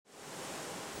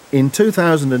In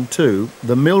 2002,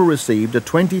 the mill received a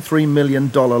 $23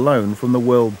 million loan from the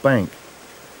World Bank.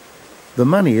 The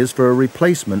money is for a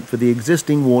replacement for the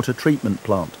existing water treatment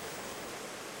plant.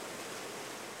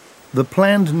 The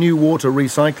planned new water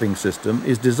recycling system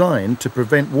is designed to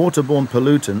prevent waterborne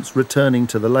pollutants returning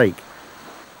to the lake.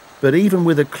 But even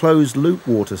with a closed-loop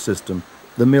water system,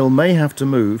 the mill may have to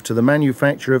move to the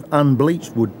manufacture of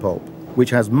unbleached wood pulp, which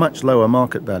has much lower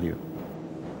market value.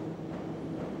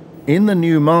 In the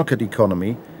new market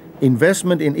economy,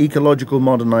 investment in ecological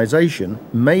modernization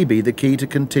may be the key to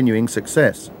continuing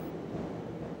success.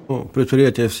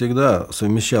 Предприятие всегда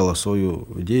совмещало свою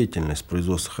деятельность,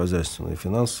 производство хозяйственную и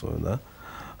финансовую,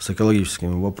 с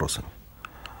экологическими вопросами.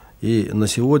 И на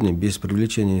сегодня без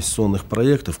привлечения инвестиционных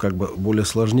проектов более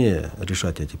сложнее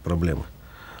решать эти проблемы.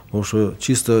 Потому что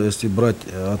чисто если брать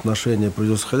отношение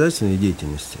производственно-хозяйственной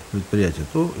деятельности предприятия,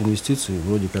 то инвестиции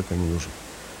вроде как они нужны.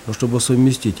 Но чтобы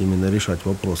совместить именно решать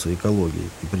вопросы экологии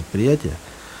и предприятия,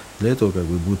 для этого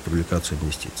будут привлекаться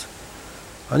инвестиции.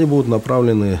 Они будут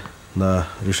направлены на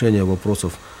решение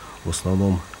вопросов в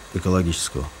основном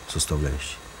экологического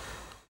составляющей.